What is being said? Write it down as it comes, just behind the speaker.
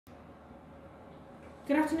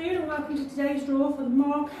Good afternoon and welcome to today's draw for the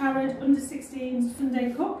Mark Harrod Under-16s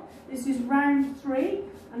Sunday Cup. This is round 3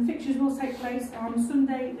 and fixtures will take place on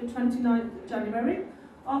Sunday the 29th of January.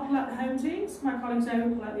 I'll pull out the home teams, my colleagues over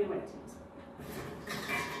will pull out the away teams.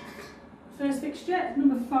 First fixture,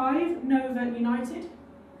 number 5, Nova United.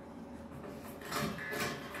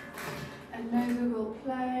 And Nova will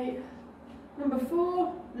play number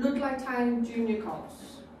 4, Ludlow Town Junior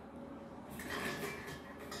Colts.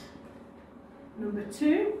 Number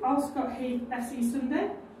 2, Alscott Heath FC Sunday.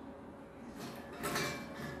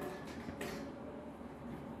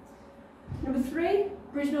 Number 3,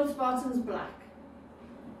 Bridgnorth Spartans Black.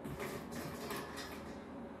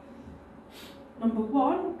 Number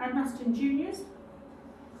 1, Admaston Juniors.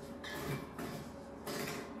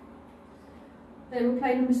 They will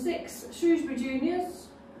play number 6, Shrewsbury Juniors.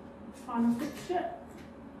 Final fixture.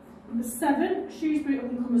 Number 7, Shrewsbury Up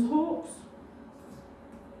and Comers Hawks.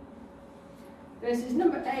 Versus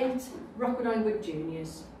number 8, Rockwood Wood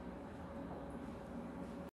Juniors.